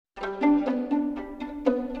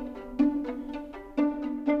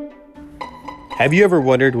Have you ever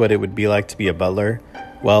wondered what it would be like to be a butler?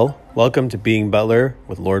 Well, welcome to Being Butler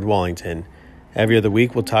with Lord Wallington. Every other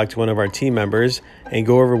week, we'll talk to one of our team members and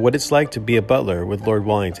go over what it's like to be a butler with Lord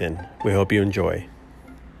Wallington. We hope you enjoy.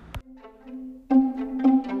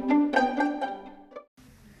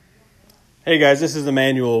 Hey guys, this is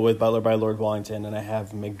Emmanuel with Butler by Lord Wallington, and I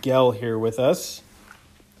have Miguel here with us.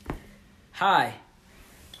 Hi.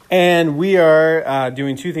 And we are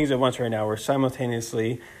doing two things at once right now. We're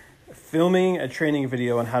simultaneously filming a training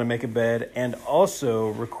video on how to make a bed and also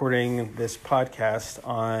recording this podcast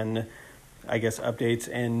on, I guess, updates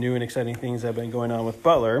and new and exciting things that have been going on with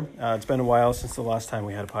Butler. It's been a while since the last time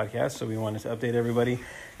we had a podcast, so we wanted to update everybody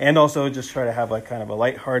and also just try to have like kind of a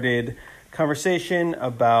lighthearted conversation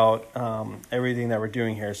about everything that we're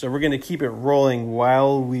doing here. So we're going to keep it rolling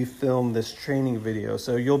while we film this training video.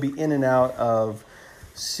 So you'll be in and out of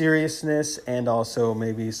seriousness and also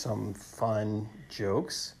maybe some fun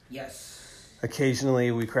jokes. Yes.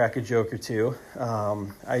 Occasionally we crack a joke or two.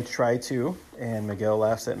 I try to, and Miguel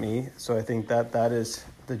laughs at me. So I think that is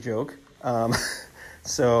the joke.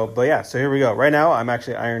 So here we go. Right now I'm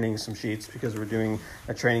actually ironing some sheets because we're doing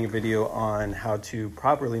a training video on how to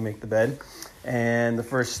properly make the bed. And the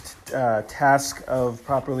first task of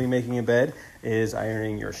properly making a bed is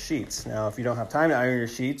ironing your sheets. Now, if you don't have time to iron your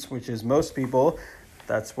sheets, which is most people,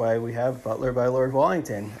 that's why we have Butler by Lord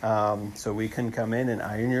Wallington. So we can come in and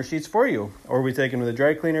iron your sheets for you. Or we take them to the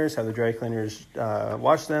dry cleaners, have the dry cleaners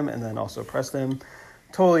wash them, and then also press them.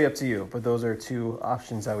 Totally up to you. But those are two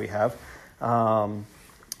options that we have.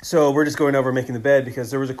 So we're just going over making the bed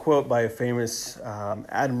because there was a quote by a famous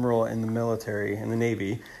admiral in the military, in the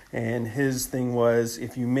Navy. And his thing was,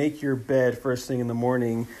 if you make your bed first thing in the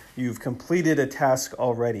morning, you've completed a task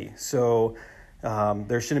already. So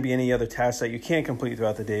there shouldn't be any other tasks that you can't complete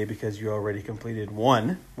throughout the day because you already completed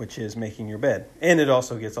one, which is making your bed. And it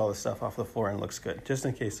also gets all the stuff off the floor and looks good, just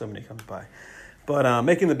in case somebody comes by. But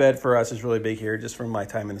making the bed for us is really big here, just from my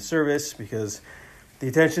time in the service, because the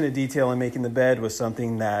attention to detail in making the bed was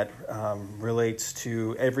something that relates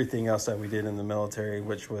to everything else that we did in the military,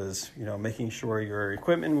 which was, making sure your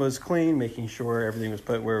equipment was clean, making sure everything was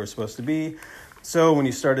put where it was supposed to be. So when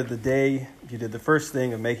you started the day, you did the first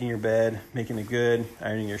thing of making your bed, making it good,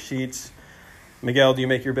 ironing your sheets. Miguel, do you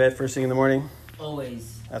make your bed first thing in the morning?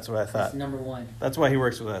 Always. That's what I thought. That's number one. That's why he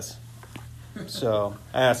works with us. So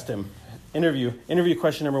I asked him, interview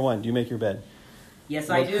question number 1, do you make your bed? Yes,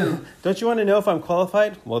 I do. Don't you want to know if I'm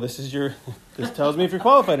qualified? Well, this tells me if you're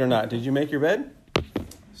qualified or not. Did you make your bed?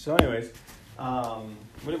 So anyways, what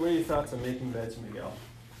are your thoughts on making beds, Miguel?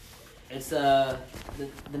 It's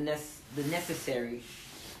the necessary,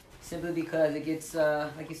 simply because it gets,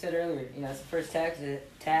 like you said earlier, it's the first task,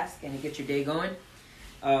 and it gets your day going.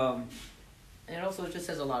 And it also just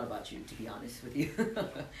says a lot about you, to be honest with you.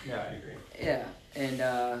 Yeah, I agree. Yeah, and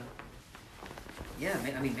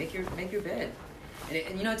make your bed.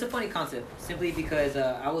 And it's a funny concept, simply because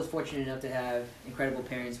I was fortunate enough to have incredible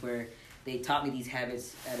parents where they taught me these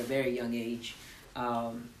habits at a very young age.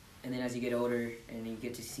 And then as you get older and you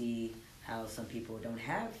get to see how some people don't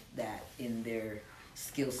have that in their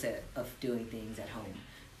skill set of doing things at home.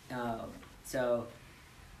 So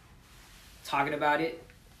talking about it,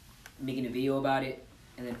 making a video about it,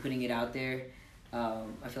 and then putting it out there, I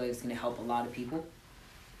feel like it's going to help a lot of people.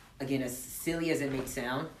 Again, as silly as it may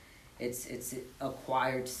sound, it's an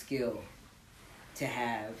acquired skill to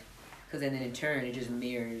have, because then in turn it just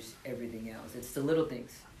mirrors everything else. It's the little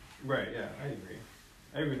things. Right, yeah, I agree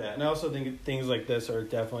with that. And I also think things like this are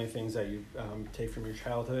definitely things that you take from your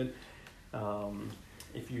childhood.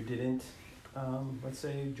 If you didn't, let's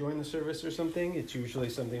say, join the service or something, it's usually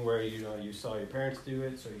something where, you saw your parents do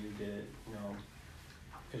it, so you did it,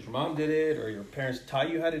 because your mom did it, or your parents taught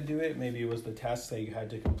you how to do it. Maybe it was the task that you had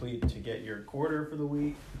to complete to get your quarter for the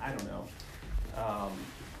week. I don't know.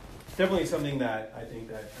 Definitely something that I think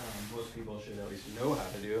that most people should at least know how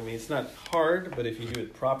to do. I mean, it's not hard, but if you do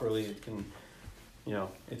it properly, it can,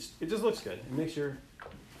 it just looks good. It makes your...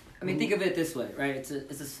 I mean, think of it this way, right? It's at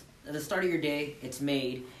the start of your day, it's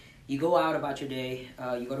made. You go out about your day,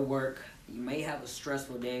 you go to work, you may have a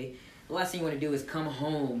stressful day. The last thing you want to do is come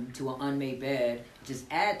home to an unmade bed. It just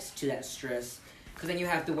adds to that stress, because then you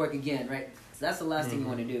have to work again, right? So that's the last thing you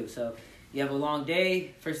want to do. So you have a long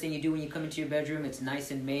day. First thing you do when you come into your bedroom, it's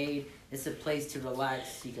nice and made. It's a place to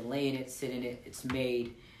relax. You can lay in it, sit in it. It's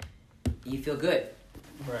made. You feel good.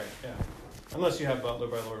 Right, yeah. Unless you have Butler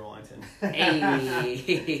by Lord Wallington.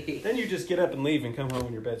 Hey. Then you just get up and leave and come home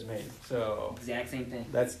when your bed's made. So exact same thing.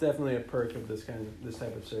 That's definitely a perk of this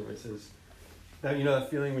type of service is that, that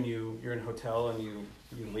feeling when you're in a hotel and you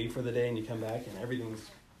leave for the day and you come back and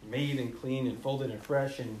everything's made and clean and folded and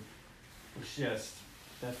fresh, and it's just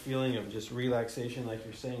that feeling of just relaxation, like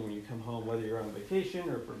you're saying, when you come home, whether you're on vacation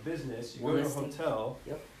or for business, you go to a hotel.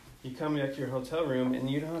 Yep. You come back to your hotel room and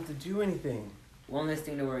you don't have to do anything. One less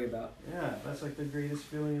thing to worry about. Yeah, that's like the greatest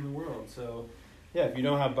feeling in the world. So, yeah, if you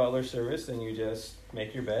don't have butler service, then you just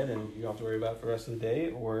make your bed and you don't have to worry about it for the rest of the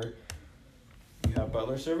day. Or you have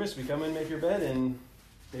butler service, we come in, make your bed, and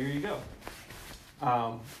there you go.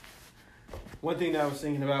 One thing that I was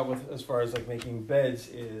thinking about with as far as like making beds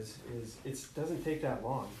is it doesn't take that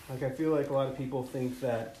long. Like I feel like a lot of people think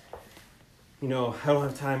that, I don't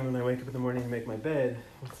have time when I wake up in the morning to make my bed.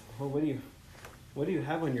 Well, what do you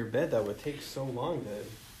have on your bed that would take so long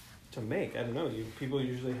to make? I don't know. People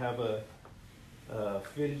usually have a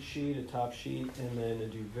fitted sheet, a top sheet, and then a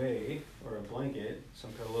duvet or a blanket,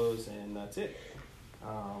 some pillows, and that's it.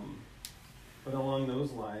 But along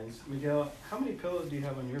those lines, Miguel, how many pillows do you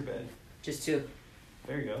have on your bed? Just 2.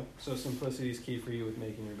 There you go. So simplicity is key for you with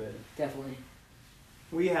making your bed. Definitely.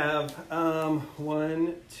 We have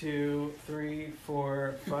 1, 2, 3,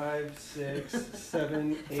 4, 5, 6,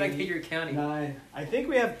 7, 8. It's like figure counting. 9. I think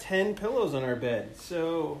we have 10 pillows on our bed.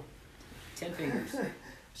 So 10 fingers.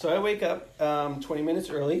 So I wake up 20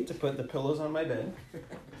 minutes early to put the pillows on my bed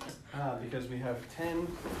because we have 10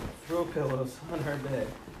 throw pillows on our bed.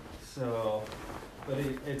 So, but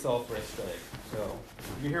it's all for aesthetic. So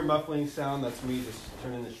if you hear muffling sound, that's me just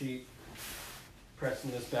turning the sheet,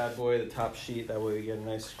 pressing this bad boy, the top sheet. That way we get a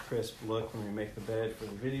nice crisp look when we make the bed for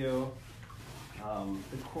the video.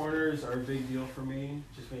 The corners are a big deal for me.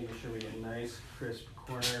 Just making sure we get nice crisp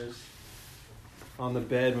corners on the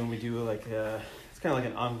bed when we do like it's kind of like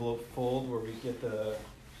an envelope fold where we get the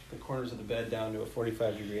corners of the bed down to a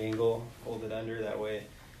 45-degree angle, fold it under. That way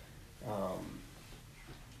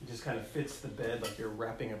it just kind of fits the bed like you're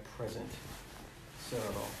wrapping a present. So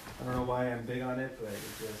I don't know why I'm big on it, but it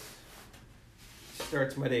just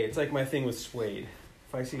starts my day. It's like my thing with suede.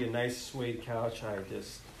 If I see a nice suede couch, I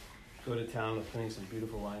just go to town with putting some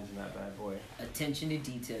beautiful lines in that bad boy. Attention to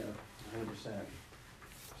detail. 100%.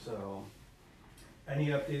 So, any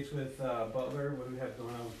updates with Butler? What do we have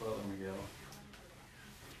going on with Butler, Miguel?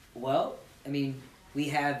 Well, I mean, we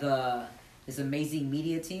have this amazing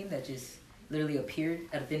media team that just literally appeared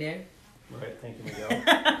out of thin air. Right, thank you, Miguel.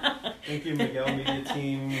 Thank you, Miguel, media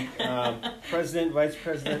team, president, vice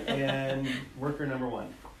president, and worker number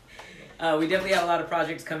 1. We definitely have a lot of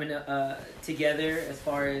projects coming together as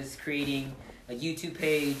far as creating a YouTube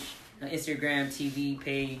page, an Instagram TV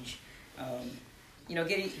page,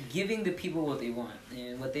 giving the people what they want.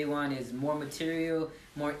 And what they want is more material,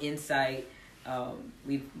 more insight.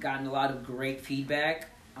 We've gotten a lot of great feedback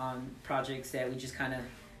on projects that we just kind of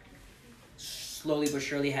slowly but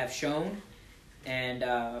surely have shown. And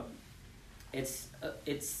it's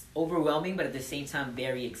overwhelming, but at the same time,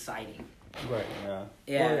 very exciting. Right. Yeah.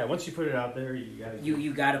 Yeah. Well, yeah. Once you put it out there,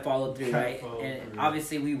 you gotta follow through, right? Follow and through.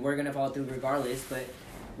 Obviously, we were gonna follow through regardless. But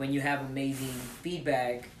when you have amazing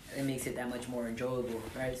feedback, it makes it that much more enjoyable,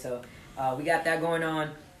 right? So we got that going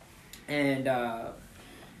on, and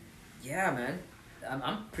yeah, man,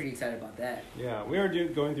 I'm pretty excited about that. Yeah, we are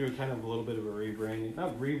going through kind of a little bit of a rebranding,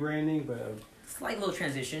 not rebranding, but a Slight little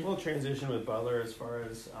transition. little transition with Butler as far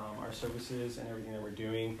as our services and everything that we're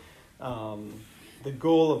doing. The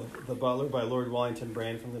goal of the Butler by Lord Wellington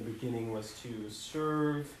brand from the beginning was to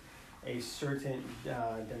serve a certain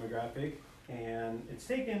demographic, and it's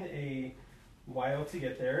taken a while to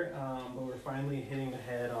get there, but we're finally hitting the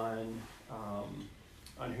head on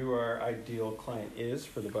who our ideal client is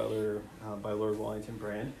for the Butler by Lord Wellington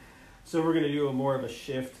brand. So we're going to do more of a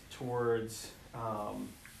shift towards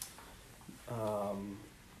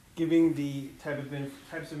giving the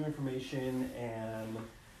types of information and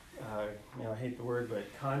I hate the word, but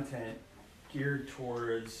content geared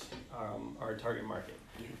towards our target market.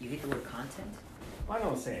 You hate the word content? Well, I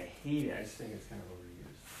don't say I hate it. I just think it's kind of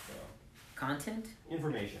overused. So Content?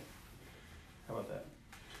 information. How about that?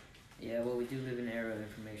 Yeah, well, we do live in an era of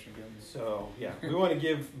information, don't we? So yeah, we want to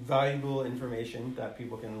give valuable information that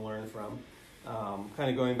people can learn from. Kind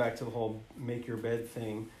of going back to the whole make your bed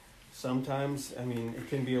thing. Sometimes, I mean, it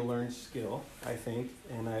can be a learned skill, I think,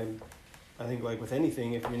 and I think like with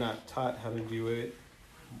anything, if you're not taught how to do it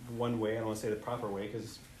one way, I don't want to say the proper way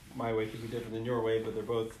because my way could be different than your way, but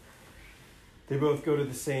they both go to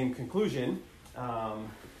the same conclusion.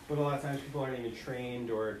 But a lot of times people aren't even trained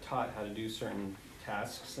or taught how to do certain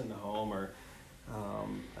tasks in the home, or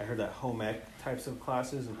I heard that home ec types of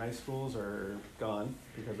classes in high schools are gone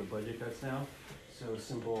because of budget cuts now. So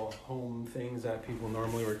simple home things that people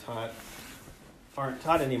normally were taught aren't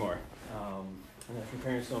taught anymore. And if your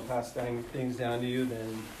parents don't pass things down to you,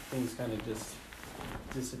 then things kind of just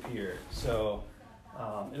disappear. So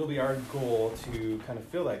it'll be our goal to kind of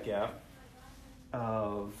fill that gap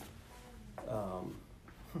of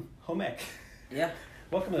home ec. Yeah.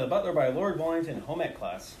 Welcome to the Butler by Lord Wallington home ec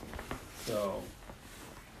class. So,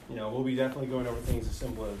 we'll be definitely going over things as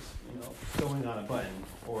simple as, sewing on a button.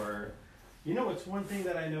 Or, what's one thing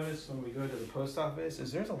that I noticed when we go to the post office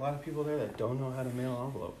is there's a lot of people there that don't know how to mail an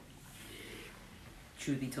envelope.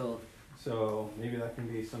 Truth be told. So maybe that can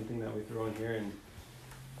be something that we throw in here, and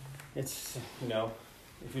it's,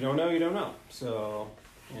 if you don't know, you don't know. So,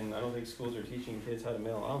 and I don't think schools are teaching kids how to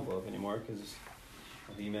mail an envelope anymore because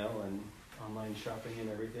of email and online shopping and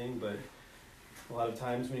everything, but a lot of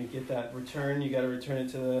times when you get that return, you got to return it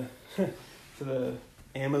to the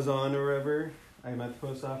Amazon or wherever. I'm at the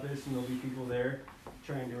post office, and there'll be people there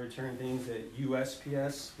trying to return things at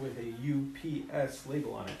USPS with a UPS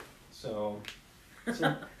label on it. So,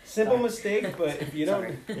 simple mistake, but if you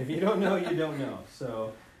don't know, you don't know.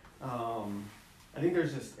 So, I think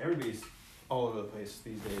there's just everybody's all over the place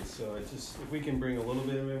these days. So it's just if we can bring a little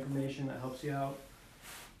bit of information that helps you out.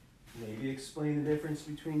 Maybe explain the difference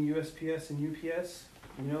between USPS and UPS.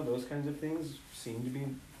 Those kinds of things seem to be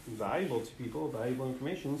valuable to people, valuable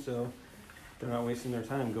information, so they're not wasting their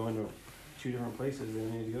time going to two different places they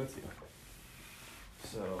need to go to.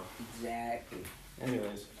 So. Exactly.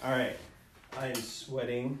 Anyways, all right. I am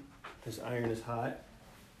sweating. This iron is hot.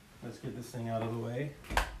 Let's get this thing out of the way.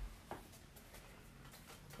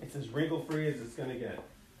 It's as wrinkle-free as it's going to get.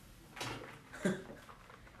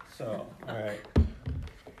 So, all right.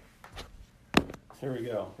 Here we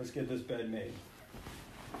go. Let's get this bed made.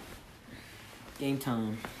 Game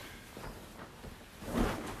time. Get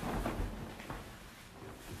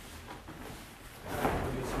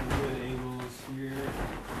some good angles here.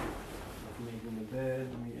 Making the bed.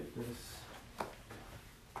 Let me get this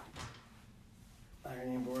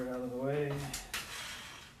ironing board out of the way.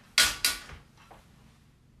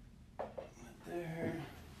 There.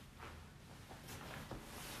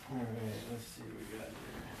 All right. Let's see what we got here.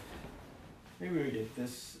 Maybe we get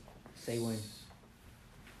this. Say when.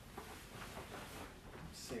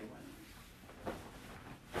 Say when.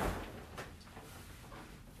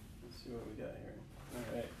 Let's see what we got here. All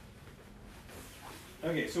right.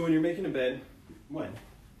 Okay, so when you're making a bed, when?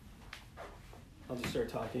 I'll just start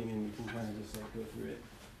talking and you can kind of just go through it.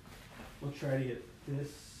 We'll try to get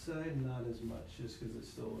this side, not as much, just because it's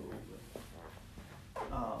still a little bit.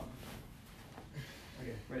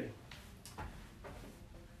 Okay, ready?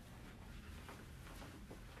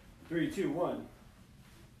 3, 2, 1.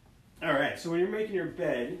 All right, so when you're making your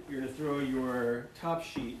bed, you're going to throw your top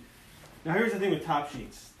sheet. Now, here's the thing with top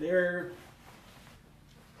sheets.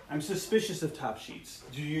 I'm suspicious of top sheets.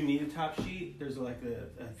 Do you need a top sheet? There's like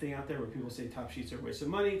a thing out there where people say top sheets are a waste of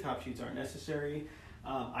money, top sheets aren't necessary.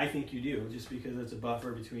 I think you do, just because it's a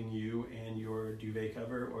buffer between you and your duvet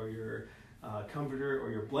cover or your comforter or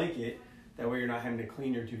your blanket. That way you're not having to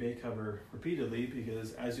clean your duvet cover repeatedly,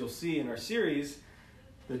 because as you'll see in our series,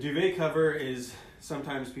 the duvet cover is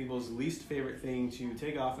sometimes people's least favorite thing to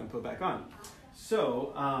take off and put back on.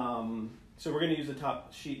 So, so we're going to use the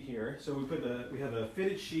top sheet here. So we have a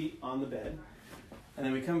fitted sheet on the bed, and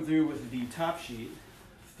then we come through with the top sheet,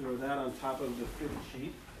 throw that on top of the fitted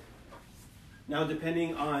sheet. Now,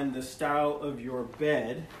 depending on the style of your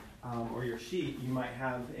bed or your sheet, you might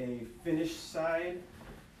have a finished side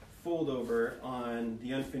fold over on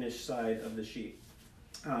the unfinished side of the sheet.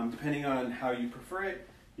 Depending on how you prefer it,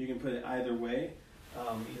 you can put it either way,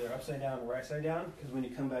 either upside down or right side down, because when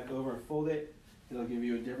you come back over and fold it, it'll give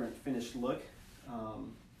you a different finished look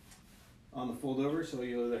on the fold over. So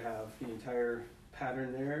you'll either have the entire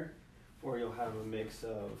pattern there, or you'll have a mix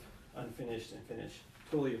of unfinished and finished.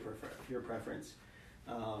 Totally your preference.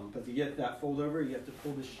 But to get that fold over, you have to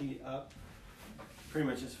pull the sheet up pretty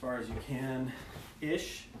much as far as you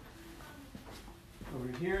can-ish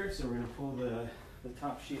over here. So we're going to pull the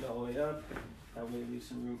top sheet all the way up. That way leave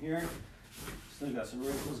some room here. Still got some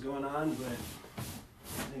wrinkles going on, but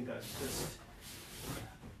I think that's just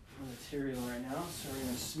material right now. So we're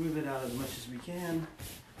going to smooth it out as much as we can.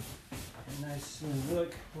 A nice smooth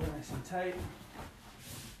look, nice and tight.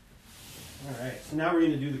 All right, so now we're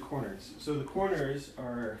going to do the corners. So the corners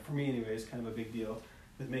are, for me anyways, kind of a big deal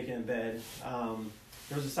with making a bed.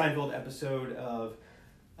 There was a Seinfeld episode of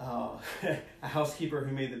a housekeeper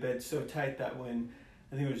who made the bed so tight that when,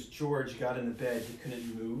 I think it was George, got in the bed, he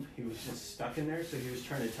couldn't move. He was just stuck in there, so he was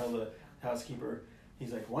trying to tell the housekeeper,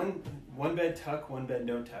 he's like, one bed tuck, one bed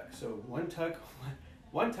no tuck. So one tuck,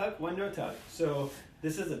 one no tuck. So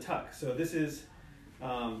this is a tuck. So this is,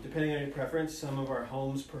 depending on your preference, some of our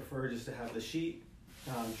homes prefer just to have the sheet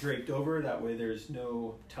draped over. That way there's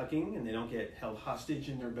no tucking and they don't get held hostage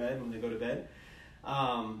in their bed when they go to bed.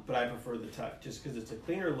 But I prefer the tuck just because it's a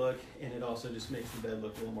cleaner look and it also just makes the bed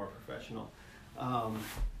look a little more professional.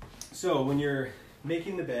 So when you're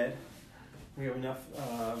making the bed, we have enough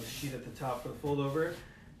sheet at the top for the fold over.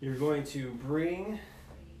 You're going to bring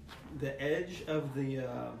the edge of the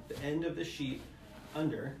end of the sheet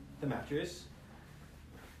under the mattress.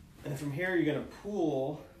 And from here, you're going to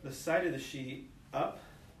pull the side of the sheet up.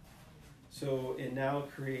 So it now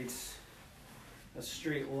creates a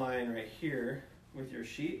straight line right here with your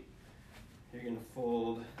sheet. You're going to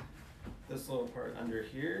fold this little part under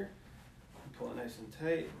here. Pull it nice and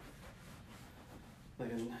tight.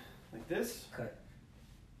 Like this. Cut.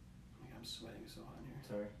 I'm sweating so hot in here.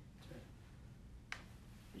 Sorry.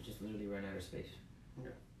 You just literally ran out of space.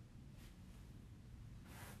 Okay.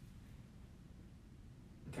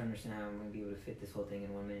 I'm trying to understand how I'm going to be able to fit this whole thing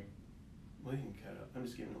in 1 minute. Well, you can cut up. I'm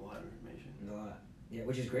just giving a lot of information. A lot. Yeah,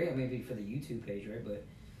 which is great. Maybe for the YouTube page, right? But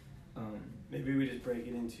maybe we just break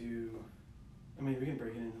it into. I mean, we can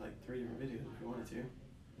break it into like 3 different videos if we wanted to.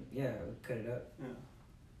 Yeah, cut it up. Yeah.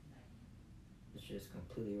 It's just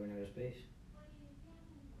completely run out of space.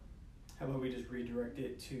 How about we just redirect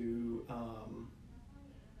it to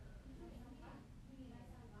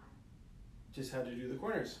just how to do the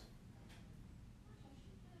corners?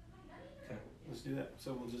 Okay. Let's do that.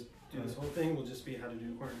 So we'll just do this whole thing. Will just be how to do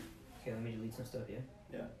the corner. Okay, let me delete some stuff. Yeah.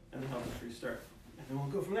 Yeah, and then I'll just restart, and then we'll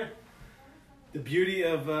go from there. The beauty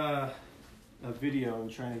of video and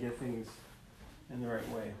trying to get things in the right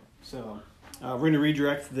way. So we're going to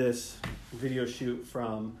redirect this video shoot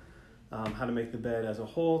from how to make the bed as a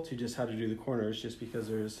whole to just how to do the corners, just because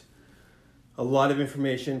there's a lot of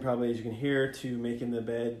information, probably as you can hear, to making the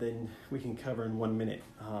bed than we can cover in 1 minute.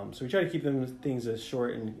 So we try to keep things as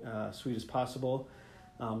short and sweet as possible,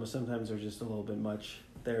 but sometimes there's just a little bit much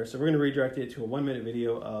there. So we're going to redirect it to a 1 minute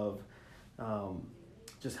video of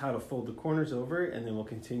just how to fold the corners over, and then we'll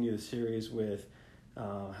continue the series with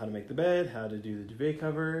how to make the bed, how to do the duvet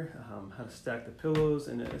cover, how to stack the pillows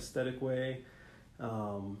in an aesthetic way,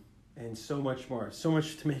 and so much more. So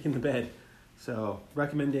much to make in the bed. So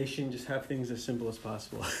recommendation, just have things as simple as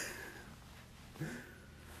possible.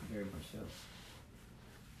 Very much so.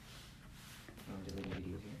 I'm deleting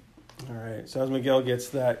videos here. All right, so as Miguel gets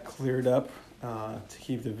that cleared up to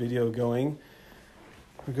keep the video going,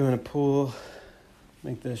 we're going to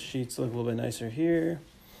make the sheets look a little bit nicer here.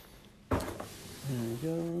 There we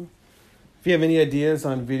go. If you have any ideas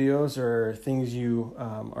on videos or things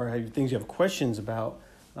things you have questions about,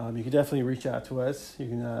 you can definitely reach out to us. You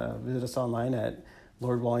can visit us online at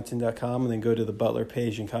lordwallington.com and then go to the Butler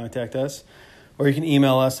page and contact us. Or you can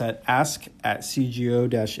email us at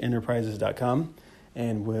ask@cgo-enterprises.com,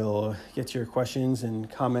 and we'll get to your questions and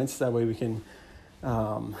comments. That way we can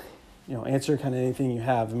answer kind of anything you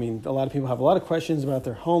have. I mean, a lot of people have a lot of questions about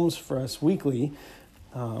their homes for us weekly.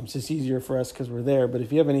 It's just easier for us because we're there. But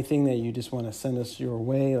if you have anything that you just want to send us your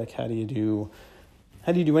way, like how do you do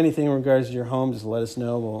anything in regards to your home, just let us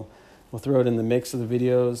know. We'll throw it in the mix of the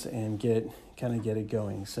videos and get it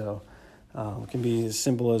going. So it can be as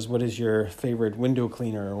simple as, what is your favorite window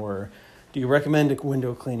cleaner, or do you recommend a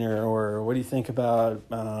window cleaner, or what do you think about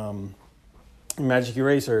magic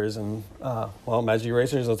erasers? And magic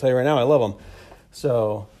erasers, I'll tell you right now, I love them.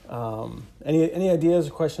 So any ideas,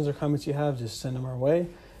 questions, or comments you have, just send them our way,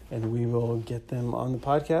 and we will get them on the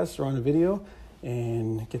podcast or on a video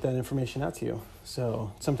and get that information out to you.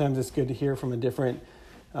 So sometimes it's good to hear from a different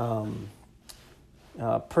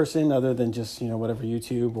person other than just whatever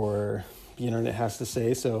YouTube or the internet has to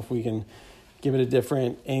say. So if we can give it a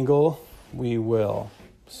different angle, we will.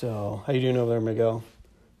 So how you doing over there, Miguel?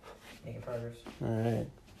 Making progress. All right,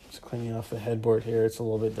 just cleaning off the headboard here. It's a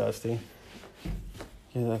little bit dusty.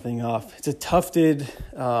 Get that thing off. It's a tufted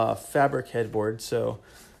fabric headboard, so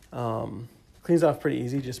cleans off pretty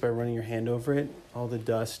easy just by running your hand over it. All the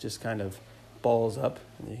dust just kind of balls up,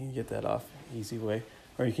 and you can get that off easy way.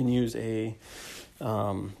 Or you can use a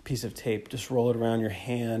piece of tape. Just roll it around your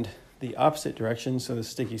hand the opposite direction, so the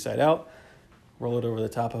sticky side out. Roll it over the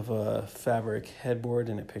top of a fabric headboard,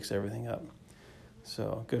 and it picks everything up.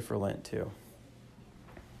 So good for Lent too.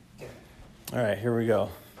 Okay. All right, here we go.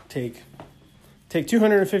 Take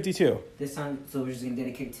 252. This time, so we're just going to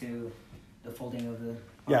dedicate to the folding of the...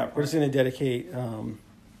 Yeah, we're just going to dedicate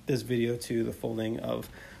this video to the folding of...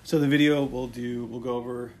 So the video we'll do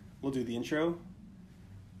the intro.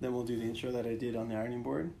 Then we'll do the intro that I did on the ironing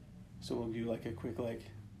board. So we'll do like a quick,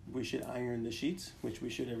 we should iron the sheets, which we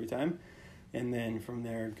should every time. And then from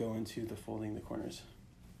there, go into the folding the corners.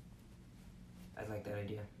 I like that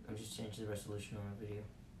idea. I'm just changing the resolution on the video.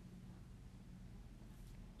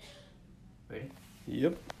 Ready?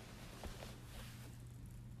 Yep.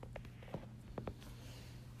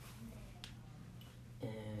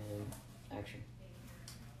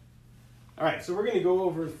 All right, so we're going to go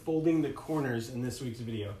over folding the corners in this week's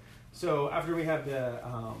video. So after we have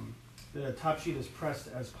the top sheet as pressed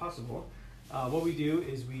as possible, what we do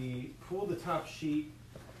is we pull the top sheet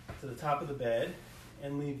to the top of the bed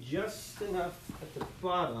and leave just enough at the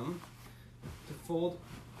bottom to fold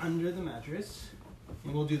under the mattress.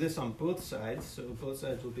 And we'll do this on both sides, so both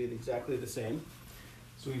sides will be exactly the same.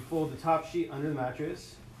 So we fold the top sheet under the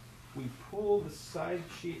mattress. We pull the side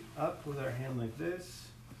sheet up with our hand like this.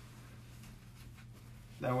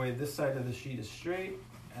 That way this side of the sheet is straight,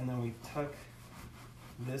 and then we tuck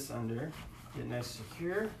this under, get nice and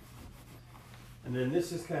secure. And then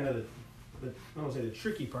this is kind of I don't want to say the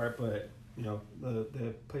tricky part, but you know,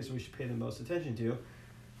 the place we should pay the most attention to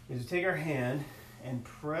is to take our hand and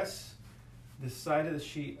press this side of the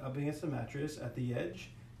sheet up against the mattress at the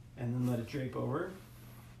edge, and then let it drape over.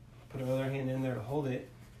 Put our other hand in there to hold it,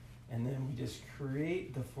 and then we just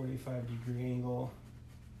create the 45-degree angle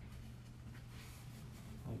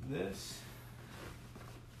like this.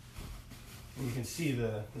 And you can see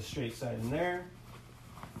the straight side in there.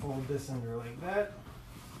 Fold this under like that.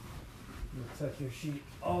 You tuck your sheet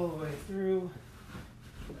all the way through.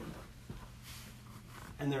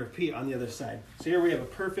 And then repeat on the other side. So here we have a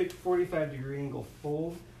perfect 45-degree angle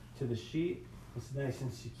fold to the sheet. It's nice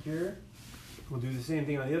and secure. We'll do the same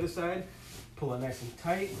thing on the other side. Pull it nice and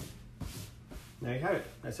tight. Now you have it.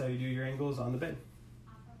 That's how you do your angles on the bed.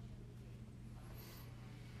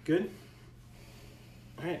 Good?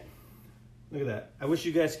 All right. Look at that. I wish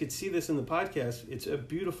you guys could see this in the podcast. It's a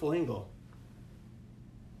beautiful angle.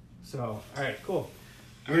 So, all right, cool.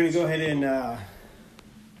 We're gonna go ahead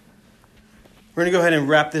and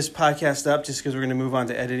wrap this podcast up, just because we're gonna move on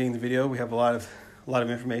to editing the video. We have a lot of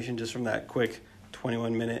information just from that quick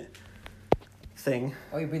 21-minute thing.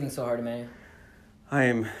 Why are you breathing so hard, Emmanuel? I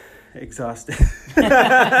am exhausted.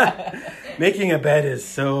 Making a bed is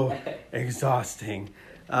so exhausting.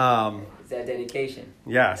 It's that dedication.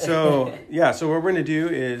 Yeah. So what we're going to do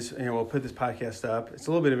is, we'll put this podcast up. It's a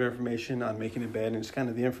little bit of information on making a bed, and it's kind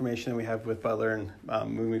of the information that we have with Butler and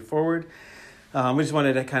moving forward. We just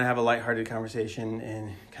wanted to kind of have a lighthearted conversation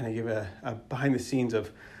and kind of give a behind the scenes of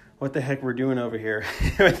what the heck we're doing over here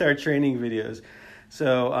with our training videos.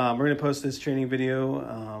 So we're going to post this training video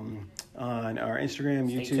on our Instagram,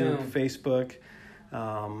 Stay YouTube, tuned. Facebook,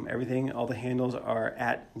 everything. All the handles are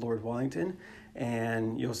at Lord Wallington.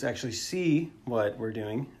 And you'll actually see what we're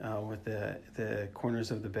doing with the corners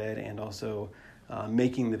of the bed, and also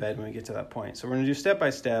making the bed when we get to that point. So we're going to do step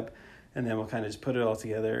by step, and then we'll kind of just put it all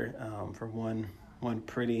together for one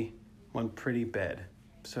pretty bed.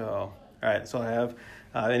 So, all right, that's all I have.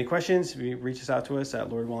 Any questions, reach us out to us at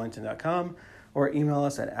lordwallington.com or email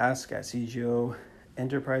us at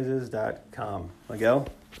ask@cgoenterprises.com. Miguel?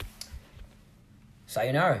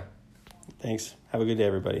 Sayonara. Thanks. Have a good day,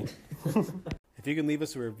 everybody. If you can leave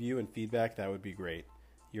us a review and feedback, that would be great.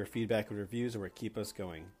 Your feedback and reviews are what keep us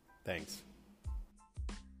going. Thanks.